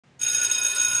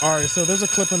All right, so there's a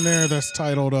clip in there that's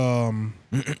titled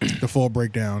The Full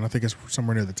Breakdown. I think it's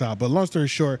somewhere near the top. But long story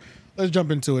short, let's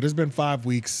jump into it. It's been 5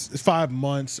 weeks. It's 5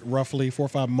 months, roughly, 4 or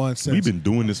 5 months. Since, we've been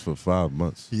doing this for 5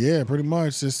 months. Yeah, pretty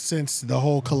much, just since the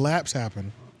whole collapse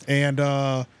happened.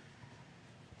 And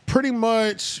pretty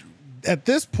much at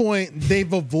this point,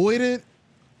 they've avoided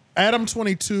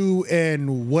Adam22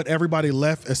 and what everybody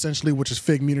left, essentially, which is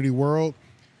Figmunity world.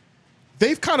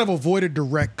 They've kind of avoided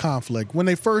direct conflict. When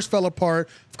they first fell apart,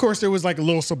 of course, there was like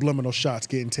little subliminal shots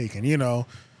getting taken,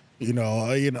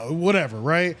 whatever,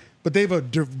 right? But they've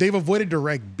avoided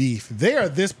direct beef. They,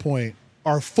 at this point,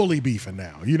 are fully beefing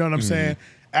now. You know what I'm saying?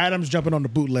 Adam's jumping on the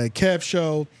Bootleg Kev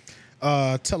show,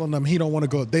 telling them he don't want to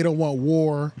go. They don't want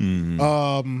war.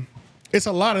 It's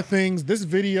a lot of things. This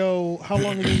video, how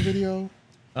long is this video?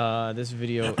 This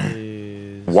video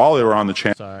is... While they were on the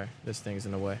channel. Sorry, this thing's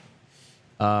in the way.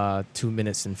 2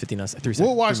 minutes and 59 seconds. 3 seconds.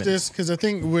 We'll watch this because I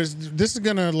think this is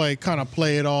gonna like kind of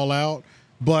play it all out.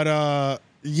 But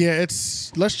yeah,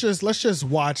 let's just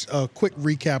watch a quick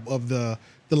recap of the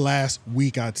last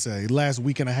week. I'd say last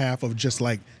week and a half of just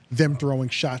like them throwing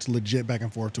shots legit back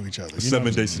and forth to each other.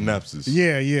 7-day synopsis.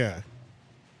 Yeah, yeah.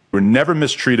 Were never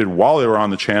mistreated while they were on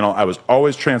the channel. I was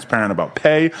always transparent about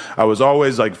pay. I was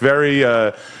always like very,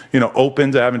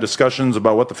 open to having discussions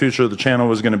about what the future of the channel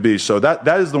was going to be. So that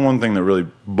is the one thing that really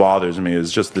bothers me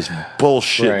is just this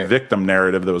bullshit victim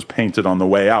narrative that was painted on the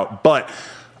way out. But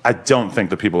I don't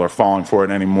think that people are falling for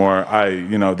it anymore.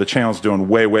 The channel's doing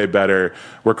way, way better.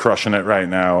 We're crushing it right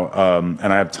now. And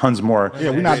I have tons more. Yeah,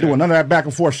 we're not doing none of that back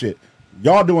and forth shit.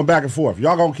 Y'all doing back and forth.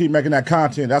 Y'all gonna keep making that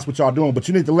content. That's what y'all doing. But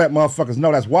you need to let motherfuckers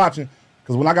know that's watching.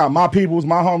 Because when I got my peoples,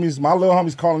 my homies, my little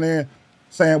homies calling in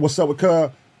saying, what's up with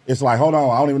Cub? It's like, hold on,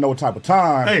 I don't even know what type of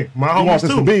time my you want homies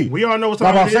this to be. We all know what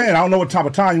time I'm it is. saying. I don't know what type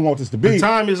of time you want this to be. The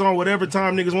time is on whatever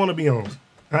time niggas want to be on.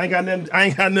 I ain't got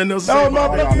nothing else to say.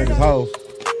 No, y'all niggas hoes.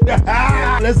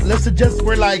 Let's suggest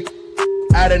we're like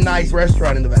at a nice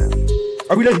restaurant in the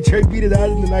back. Are we like Trey beat it out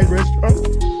in the nice restaurant?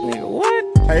 Nigga, what?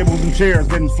 Tables and chairs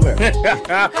getting flipped. It's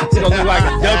gonna look like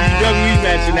a WWE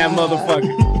match in that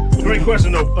motherfucker. Great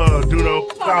question though, Duno.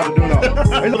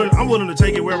 I'm willing to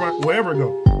take it wherever I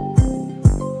go.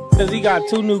 Cause he got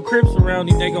 2 new Crips around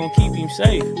him, they gonna keep him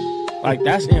safe. Like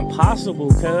that's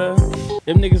impossible, cuz.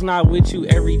 Them niggas not with you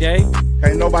every day.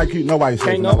 Can't nobody keep nobody safe.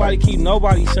 Can't nobody keep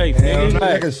nobody safe, nigga.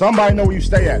 Nigga, somebody know where you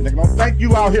stay at, nigga. Don't think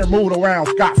you out here moving around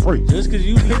scot-free. Just cause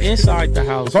you be inside the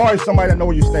house. It's always somebody that know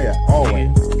where you stay at.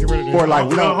 Always. Get rid of this. Or like,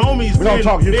 we don't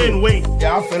talk you been wait.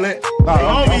 Yeah, I feel it. No,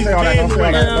 don't say all that. Don't say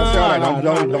all that. Don't say all that.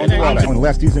 Don't do all that.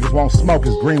 Unless these niggas won't smoke,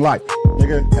 it's green light,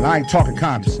 nigga. And I ain't talking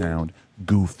content. Sound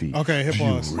goofy. Okay, hit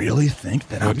pause. You really think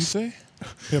that? What'd he say?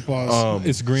 Hit pause.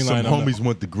 It's green light. Some homies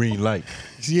want the green light.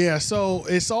 Yeah, so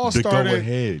it's all Go started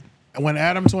ahead. when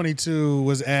Adam22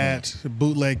 was at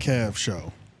Bootleg Kev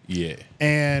show. Yeah.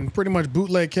 And pretty much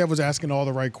Bootleg Kev was asking all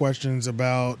the right questions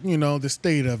about, the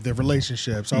state of their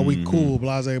relationships. Are we cool?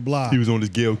 Blah, blah, blah. He was on this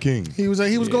Gayle King. He was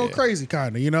going crazy,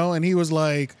 kind of, and he was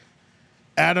like,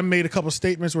 Adam made a couple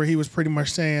statements where he was pretty much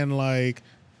saying like,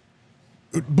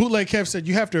 Bootleg Kev said,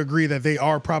 you have to agree that they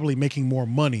are probably making more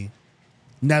money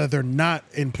now that they're not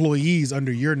employees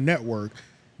under your network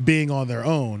being on their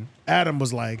own. Adam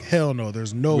was like, hell no,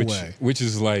 there's no way. Which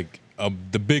is like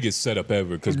the biggest setup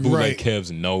ever because Bootleg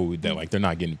Kevs know that like they're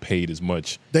not getting paid as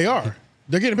much. They are.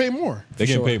 They're getting paid more. They're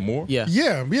getting paid more? Yeah.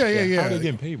 Yeah. How are they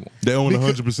getting paid more? They own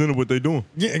 100% of what they're doing.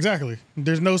 Yeah, exactly.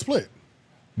 There's no split.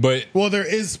 But well, there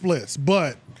is splits,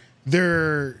 but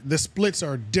the splits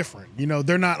are different.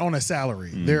 They're not on a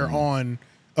salary. They're on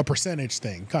a percentage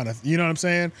thing, kind of. You know what I'm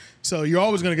saying? So you're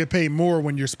always going to get paid more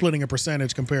when you're splitting a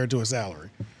percentage compared to a salary.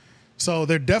 So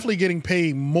they're definitely getting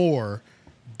paid more,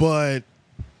 but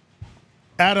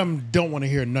Adam don't want to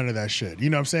hear none of that shit. You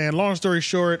know what I'm saying? Long story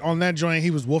short, on that joint,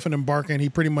 he was woofing and barking. He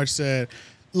pretty much said,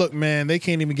 look, man, they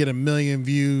can't even get 1 million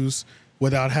views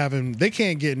without having, they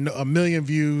can't get 1 million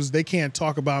views. They can't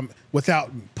talk about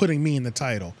without putting me in the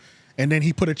title. And then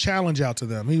he put a challenge out to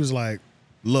them. He was like,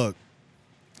 look,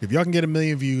 if y'all can get 1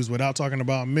 million views without talking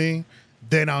about me,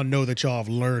 then I'll know that y'all have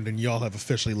learned and y'all have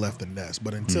officially left the nest.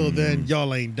 But until then,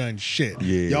 y'all ain't done shit.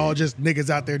 Yeah. Y'all just niggas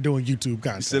out there doing YouTube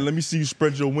content. He said, let me see you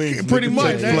spread your wings. Pretty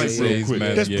much. That's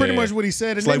Pretty much what he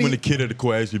said. It's like when the kid at the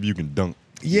court asks you if you can dunk.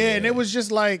 Yeah, and it was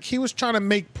just like he was trying to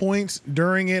make points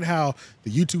during it, how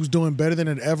the YouTube's doing better than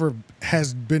it ever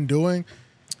has been doing.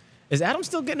 Is Adam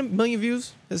still getting 1 million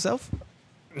views himself?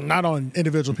 Not on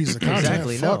individual pieces of content.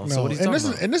 Exactly, Fuck no. So what he's talking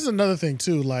about? And this is another thing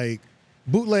too. Like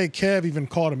Bootleg Kev even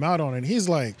called him out on it. He's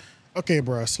like, okay,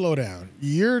 bro, slow down.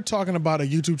 You're talking about a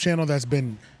YouTube channel that's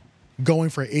been going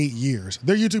for 8 years.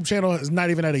 Their YouTube channel is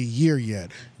not even at a year yet.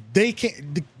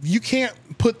 You can't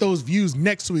put those views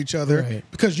next to each other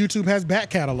because YouTube has back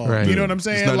catalog. You know what I'm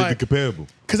saying? It's not like, even comparable.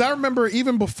 Because I remember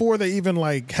even before they even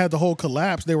like had the whole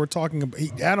collapse, they were talking about,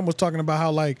 Adam was talking about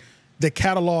how like the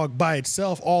catalog by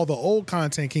itself, all the old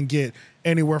content can get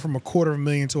anywhere from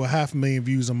 250,000 to 500,000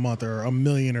 views a month, or 1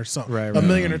 million or something. A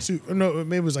million or two, no,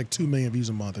 maybe it was like 2 million views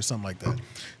a month or something like that.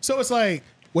 So it's like,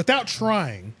 without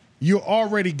trying, you're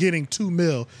already getting 2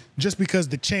 mil just because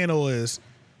the channel is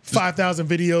 5,000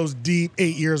 videos deep,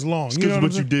 8 years long. It's because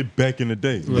what you did back in the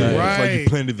day. Right. It's like you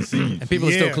planted the seeds. And people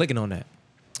are still clicking on that.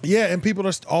 Yeah, and people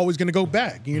are always going to go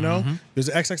back, you know? There's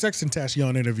an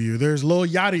𝔓𝔦𝔑𝔬𝔑 interview. There's Lil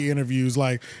Yachty interviews.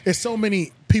 Like, it's so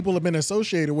many people have been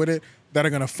associated with it that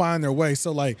are going to find their way.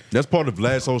 So, like... That's part of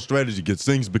Vlad's whole strategy, get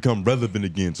things become relevant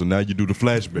again. So now you do the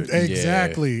flashback.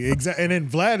 Exactly. And then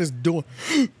Vlad is doing...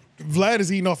 Vlad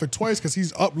is eating off it twice because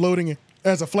he's uploading it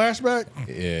as a flashback.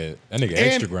 Yeah, that nigga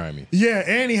extra grimy. Yeah,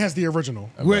 and he has the original,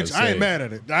 which I ain't mad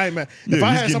at it. I ain't mad. Yeah, if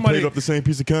I he's had somebody paid off the same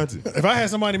piece of content. If I had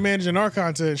somebody managing our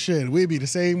content, shit, we'd be the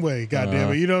same way.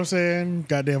 Goddamn it, you know what I'm saying?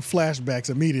 Goddamn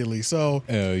flashbacks immediately. So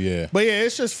hell yeah. But yeah,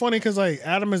 it's just funny because like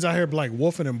Adam is out here like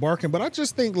wolfing and barking. But I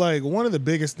just think like one of the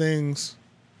biggest things.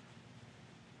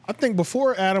 I think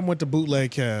before Adam went to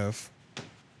bootleg Kev,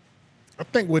 I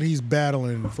think what he's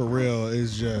battling for real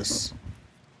is just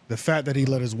the fact that he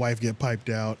let his wife get piped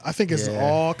out. I think it's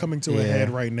all coming to a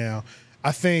head right now.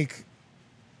 I think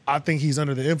he's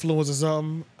under the influence of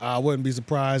something. I wouldn't be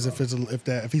surprised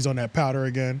if he's on that powder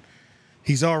again.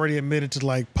 He's already admitted to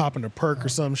like popping a perk or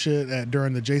some shit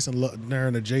during the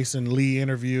Jason Lee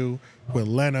interview with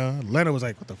Lena. Lena was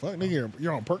like, "What the fuck, nigga?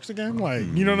 You're on perks again?" Like,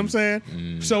 you know what I'm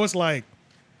saying? So it's like,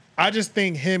 I just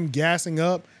think him gassing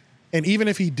up, and even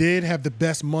if he did have the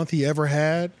best month he ever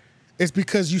had, it's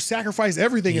because you sacrifice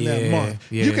everything in that month.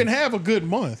 You can have a good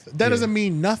month. That doesn't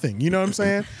mean nothing. You know what I'm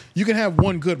saying? You can have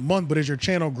one good month, but is your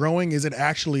channel growing? Is it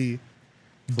actually,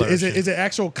 is it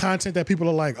actual content that people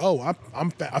are like, oh,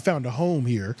 I found a home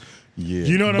here? Yeah.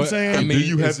 You know what I'm saying? I mean, do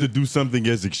you have to do something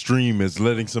as extreme as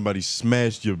letting somebody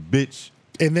smash your bitch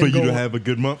and then for you to have a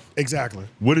good month? Exactly.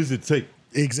 What does it take?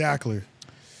 Exactly.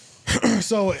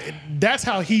 So that's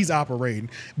how he's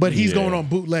operating. But he's going on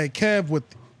bootleg Kev with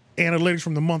analytics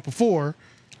from the month before,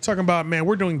 talking about, man,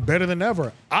 we're doing better than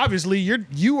ever. Obviously,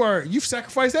 you've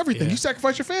sacrificed everything. You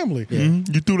sacrificed your family. You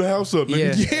threw the house up,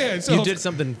 man. Yeah, so you did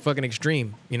something fucking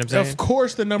extreme. You know what I'm saying? Of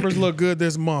course, the numbers look good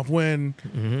this month when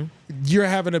you're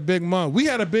having a big month. We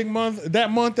had a big month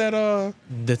that month that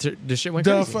the shit went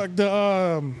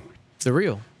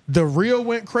crazy. The reel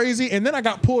went crazy, and then I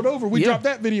got pulled over. We dropped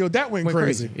that video. That went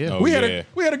crazy. Yeah. We had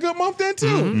a good month then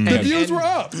too. The views were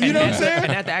up. You know what I'm saying?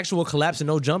 And at the actual collapse of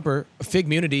No Jumper,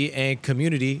 Figmunity and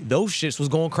Cuhmunity, those shits was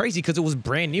going crazy because it was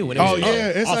brand new. And it was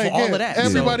it's off like of all of that.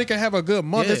 Everybody can have a good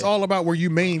month. It's all about where you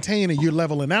maintain and you're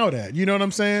leveling out at. You know what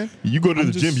I'm saying? You go to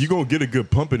the gym, you're gonna get a good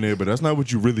pump in there, but that's not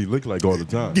what you really look like all the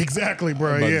time. Exactly,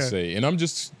 bro. I'm about to say, and I'm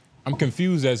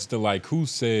confused as to like who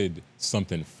said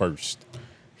something first.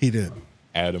 He did.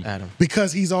 Adam.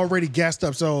 Because he's already gassed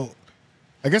up. So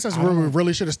I guess that's where we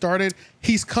really should have started.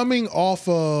 He's coming off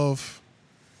of,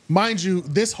 mind you,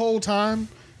 this whole time,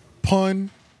 Pun,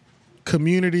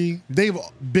 Cuhmunity, they've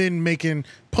been making,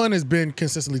 Pun has been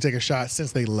consistently taking shots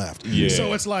since they left. Yeah.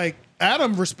 So it's like,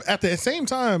 Adam, at the same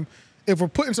time, if we're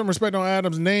putting some respect on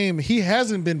Adam's name, he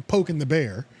hasn't been poking the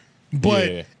bear.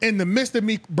 But in the midst of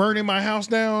me burning my house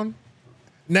down,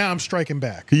 now I'm striking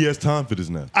back. He has time for this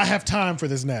now. I have time for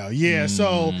this now. Yeah.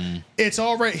 So it's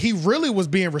already, he really was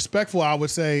being respectful, I would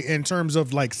say, in terms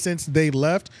of like since they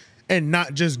left and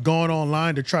not just gone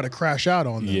online to try to crash out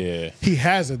on them. Yeah. He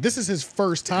hasn't. This is his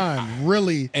first time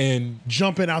really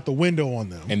jumping out the window on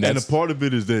them. And a part of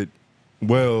it is that,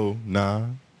 well,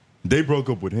 they broke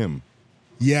up with him.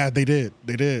 Yeah, they did.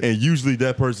 They did. And usually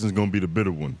that person's going to be the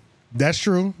bitter one. That's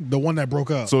true. The one that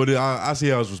broke up. So I see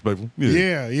how it's respectful.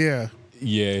 Yeah.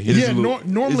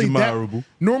 Normally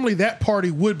that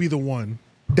party would be the one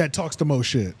that talks the most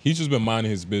shit. He's just been minding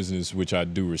his business, which I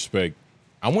do respect.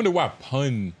 I wonder why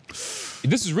Pun.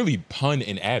 This is really Pun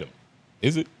and Adam,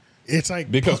 is it? It's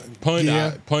like because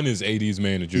Pun is AD's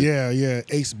manager. Yeah,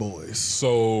 Aceboy.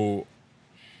 So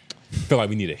I feel like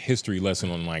we need a history lesson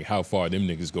on like how far them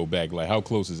niggas go back. Like how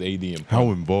close is AD and Pun?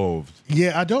 How involved?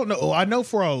 Yeah, I don't know. I know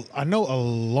a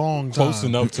long time. Close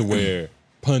enough to where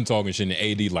Pun talking shit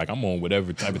and AD like I'm on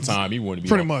whatever type of time he want to be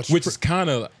pretty on. much, which is kind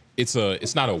of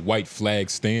it's not a white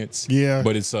flag stance,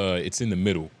 but it's in the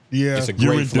middle. Yeah, it's a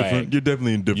gray flag. You're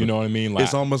definitely indifferent. You know what I mean? Like,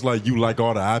 it's almost like you like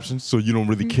all the options, so you don't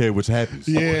really care which happens.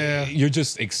 Yeah, you're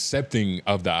just accepting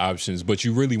of the options, but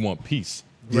you really want peace.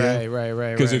 Right.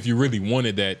 Because if you really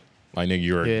wanted that, Like, nigga,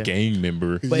 you're a gang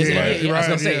member. But is Yeah, I was gonna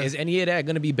right, say, yeah. is any of that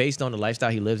gonna be based on the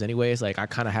lifestyle he lives anyway? It's like I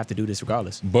kind of have to do this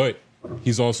regardless. But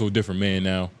he's also a different man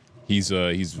now. He's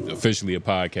officially a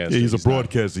podcaster. Yeah, he's a not-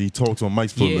 broadcaster. He talks on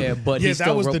mics for a Yeah, living. but Yeah, he's that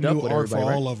still was the roped up new with art for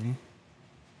everybody, all right? of them.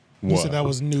 You What? said that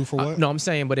was new for what? No, I'm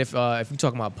saying, but if you're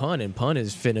talking about Pun and Pun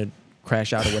is finna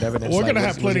crash out or whatever, then We're it's like, gonna what's- have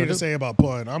what's he plenty gonna to do? say about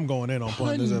Pun. I'm going in on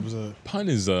Pun this episode. Pun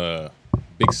is a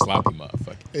big sloppy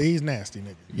motherfucker. He's nasty,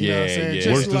 nigga. You know Yeah, what I'm saying? yeah.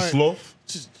 Just Worse than like- sloth?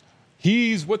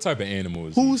 He's what type of animal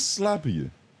is he? Who's sloppier?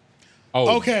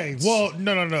 Oh, Okay, well,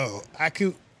 no.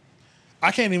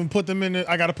 I can't even put them in it.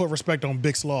 I got to put respect on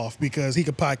Big Sloth because he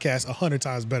could podcast 100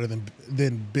 times better than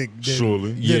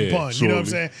Surely. than Yeah, Pun. You know what I'm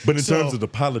saying? But in So, terms of the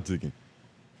politicking,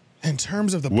 in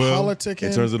terms of the well, politicking,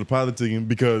 in terms of the politicking,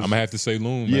 because I'm gonna have to say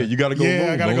Loon. yeah, Man. you got to go. yeah, Loon.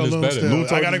 I gotta go Loon is Loon better. still. Loon I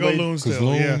talked gotta his go way- Loon 'cause still.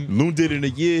 Loon- Yeah, Loon did it in a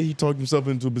year. He talked himself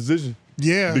into a position.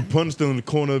 yeah. Big Pun's still in the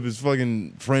corner of his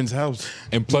fucking friend's house.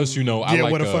 And plus, you know, I Yeah,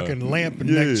 like with a fucking lamp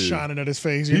yeah. next shining at his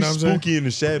face. You He's know what I'm saying? spooky in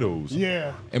the shadows.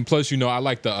 Yeah. And plus, you know, I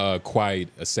like the quiet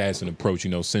assassin approach. You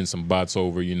know, send some bots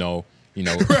over. You know,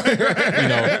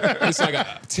 it's like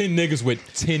 10 niggas with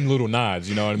 10 little knives.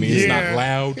 You know what I mean? It's Yeah. not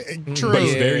loud, True. but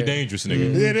it's Yeah. very dangerous,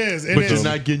 nigga. It is. It But is. you're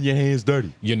not getting your hands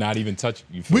dirty. You're not even touching.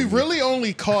 You feel We me? really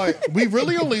only caught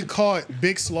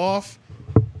Big Sloth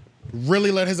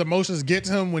really let his emotions get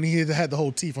to him when he had the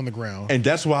whole teeth on the ground. And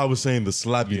that's why I was saying the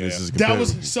sloppiness Yeah. is That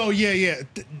was comparable. so yeah.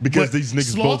 Because But these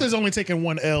niggas Sloth both- is only taking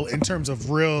one L in terms of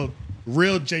real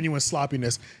genuine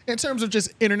sloppiness. In terms of just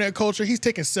internet culture, he's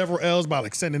taking several L's by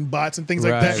like sending bots and things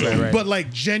like Right, that. right. But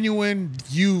like genuine,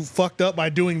 you fucked up by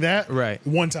doing that. Right.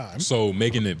 One time. So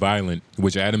making it violent,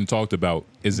 which Adam talked about,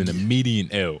 is an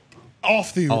immediate L.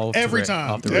 Off the Off the every rip, time.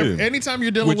 off the rip. Anytime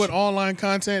you're dealing Which- with online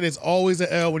content, it's always an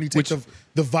L when you take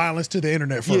the violence to the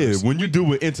internet Yeah, first. when you do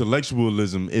with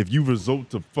intellectualism, if you resort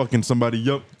to fucking somebody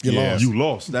up, You lost. You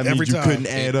lost. That Every means you time. couldn't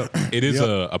add up. It is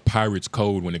Yep. a pirate's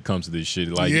code when it comes to this shit.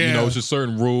 Like, you Yeah. know, it's just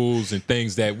certain rules and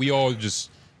things that we all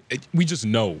just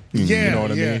know. Yeah, You know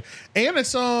what I mean? And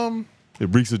it's It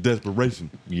reeks of desperation.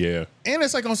 Yeah. and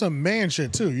it's like on some man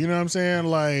shit too. You know what I'm saying?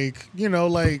 Like, you know,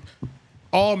 like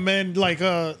all men, like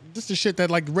this is shit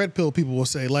that like red pill people will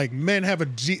say. Like men have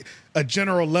a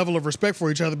general level of respect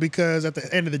for each other because at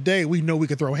the end of the day, we know we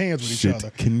can throw hands with each Shit other.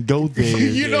 can go there.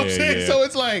 You know what I'm Yeah, saying? yeah. So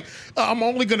it's like I'm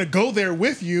only gonna go there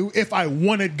with you if I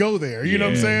want to go there. You know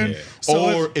what I'm Yeah, saying? yeah.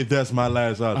 So Or if that's my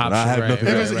last option, I Option, have right, nothing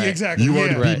if else. it's- exactly. You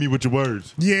already yeah. beat me with your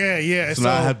words. Yeah. So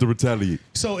now I have to retaliate.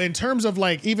 So in terms of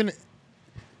like even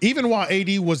while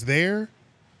AD was there,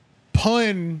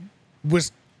 Pun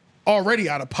was already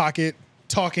out of pocket,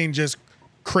 talking just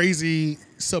crazy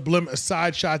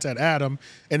side shots at Adam,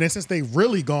 and then since they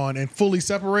really gone and fully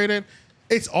separated,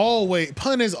 it's always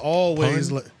Pun is always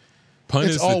Pun? like, Pun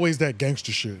it's is always that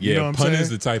gangster shit. Yeah, You know what I'm Pun saying? is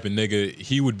the type of nigga,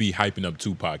 he would be hyping up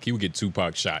Tupac. He would get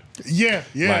Tupac shot. yeah.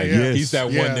 Like, Yes. he's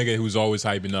that Yeah. one nigga who's always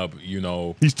hyping up, you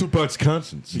know, He's Tupac's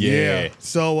conscience. yeah.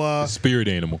 So Spirit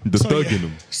animal. The So, thug yeah. in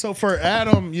him. So for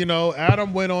Adam, you know,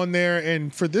 Adam went on there,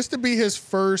 and for this to be his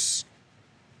first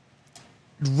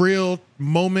real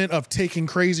moment of taking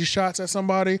crazy shots at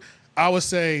somebody, I would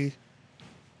say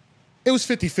it was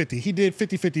 50-50. He did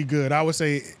 50-50 good. I would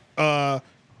say that,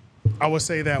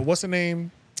 what's the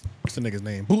name? What's the nigga's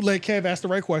name? Bootleg Kev asked the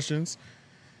right questions.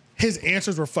 His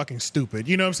answers were fucking stupid.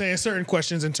 You know what I'm saying? Certain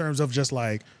questions in terms of just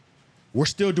like, we're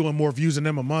still doing more views than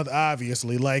them a month,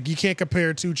 obviously. Like, you can't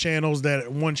compare two channels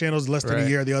that one channel's less than a Right.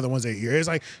 year, the other one's 8 years. It's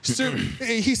like,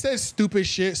 he says stupid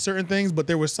shit, certain things, but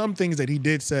there were some things that he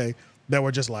did say that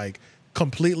were just like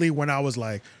completely when I was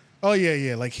like, oh,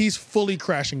 yeah. Like, he's fully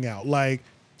crashing out. Like,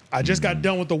 I just got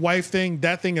done with the wife thing.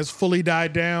 That thing has fully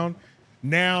died down.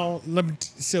 Now,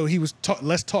 so he was,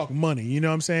 let's talk money. You know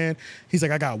what I'm saying? He's like,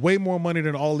 I got way more money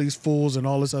than all these fools and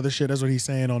all this other shit. That's what he's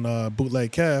saying on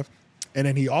Bootleg Kev. And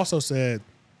then he also said,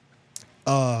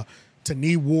 to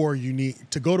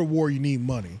go to war, you need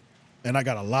money. And I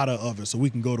got a lot of it, so we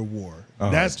can go to war.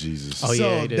 Oh, that's Jesus. Oh, so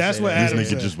yeah, he did that's say what that. Adam This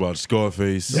nigga said. just watched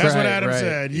Scarface. That's what Right, Adam right.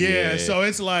 said. Yeah. Yeah. So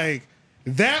it's like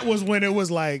that was when it was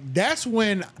like that's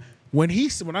when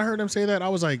I heard him say that, I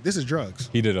was like, this is drugs.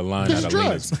 He did a line This out is of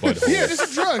Lena's drugs. butthole. Yeah, this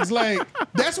is drugs. Like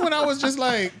that's when I was just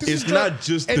like, this It's is drugs. not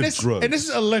just and the this, drugs. and this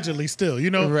is allegedly still, you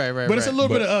know, Right, But it's a right. little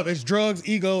bit But- of it's drugs,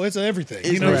 ego, it's everything.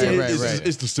 You It's, know, what I'm Right, saying? right.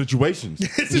 it's the situations.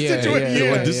 It's a Yeah, situation. yeah,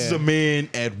 Yeah, Like, this is a man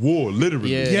at war,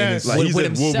 literally. Yeah. And Yes. it's like With- he's with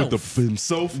at war with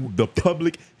himself, the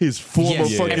public, his former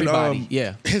Yes, fucking everybody.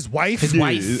 Yeah. his wife, His Yeah,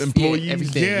 wife, employees. yeah,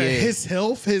 everything. yeah, his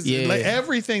health, his Yeah. like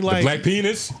everything, The like black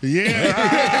penis.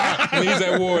 yeah. He's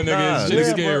at war, nigga. Shit is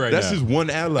Nigga, scary right That's now. his one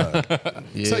ally. So,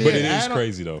 But yeah, it is Adam-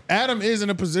 crazy though. Adam is in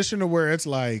a position to where it's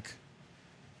like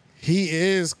he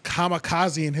is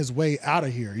kamikaze-ing his way out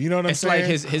of here. You know what I'm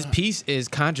saying? It's like his piece is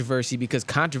controversy because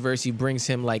controversy brings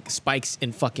him like spikes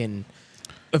in fucking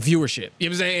viewership. You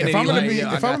know what I'm saying? If I'm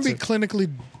gonna be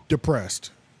clinically depressed,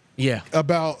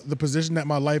 about the position that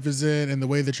my life is in and the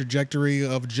way the trajectory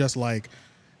of just like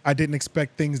I didn't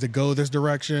expect things to go this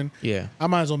direction. Yeah, I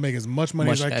might as well make as much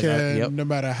money as I can, no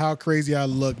matter how crazy I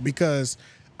look, because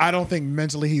I don't think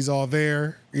mentally he's all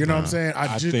there. You know what I'm saying?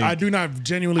 I do not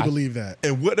genuinely believe that.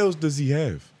 And what else does he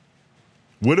have?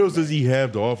 What else does he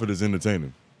have to offer that's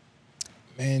entertaining?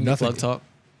 Man, nothing. Plug talk,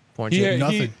 porn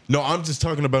nothing. No, I'm just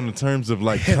talking about in terms of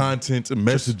like content and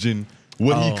messaging.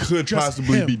 What he could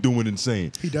possibly be doing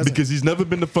insane. He doesn't. Because he's never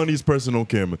been the funniest person on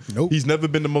camera. Nope. He's never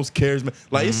been the most charismatic.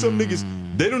 Like, it's some niggas,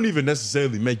 they don't even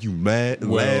necessarily make you mad,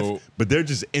 laugh, but they're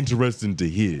just interesting to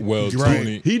hear. Well,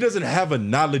 Tony, he doesn't have a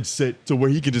knowledge set to where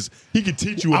he can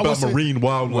teach you about marine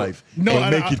wildlife and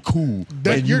make it cool.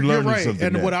 And you're learning right. something.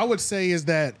 And now. what I would say is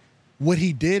that what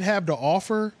he did have to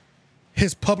offer,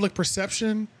 his public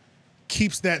perception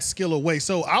keeps that skill away.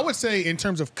 So I would say in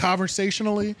terms of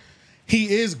conversationally,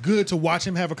 he is good to watch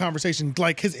him have a conversation.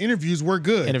 Like his interviews were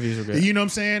good. You know what I'm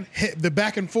saying? The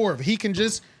back and forth. He can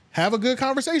just have a good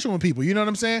conversation with people. You know what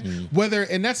I'm saying?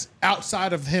 And that's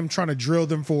outside of him trying to drill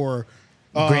them for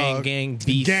gang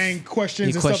beef, gang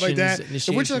questions and stuff like that. If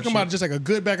we're talking about just like a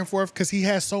good back and forth, because he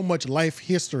has so much life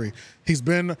history. He's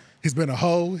been a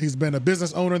hoe. He's been a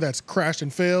business owner that's crashed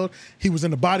and failed. He was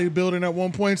in the bodybuilding at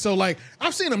one point. So like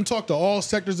I've seen him talk to all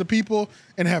sectors of people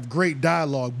and have great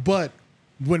dialogue. But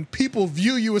when people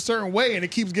view you a certain way and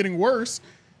it keeps getting worse,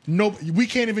 we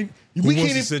can't even. Who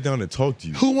wants to sit down and talk to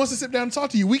you? Who wants to sit down and talk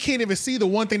to you? We can't even see the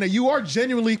one thing that you are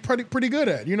genuinely pretty good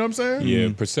at. You know what I'm saying?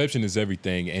 Yeah, perception is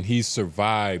everything, and he's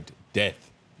survived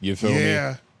death. You feel me?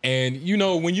 Yeah. And you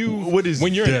know when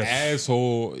you're an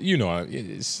asshole, you know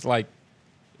it's like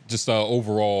just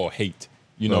overall hate.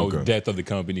 You know, death of the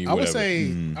company. I would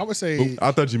say.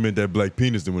 I thought you meant that black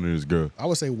penis to one of his girl. I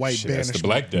would say white banishment. That's the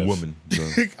black death woman.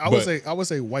 I would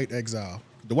say white exile.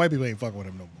 The white people ain't fucking with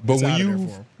him no more.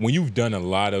 But when you've done a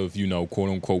lot of quote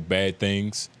unquote bad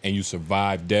things and you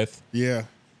survive death,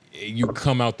 you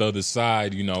come out the other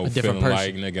side, feeling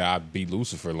like nigga, I beat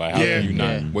Lucifer. Like how can you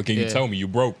not? What can you tell me? You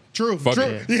broke. True. Fuck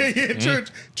true.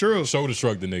 It. True. Shoulder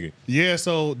shrug the nigga. Yeah.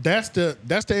 So that's the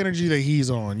energy that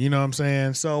he's on. You know what I'm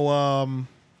saying? So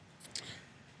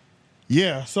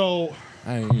yeah. So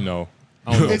I don't know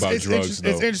about drugs though.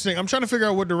 It's interesting. I'm trying to figure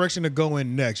out what direction to go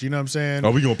in next. You know what I'm saying?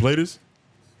 Are we gonna play this?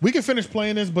 We can finish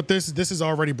playing this, but this is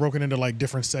already broken into like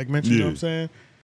different segments. You know what I'm saying?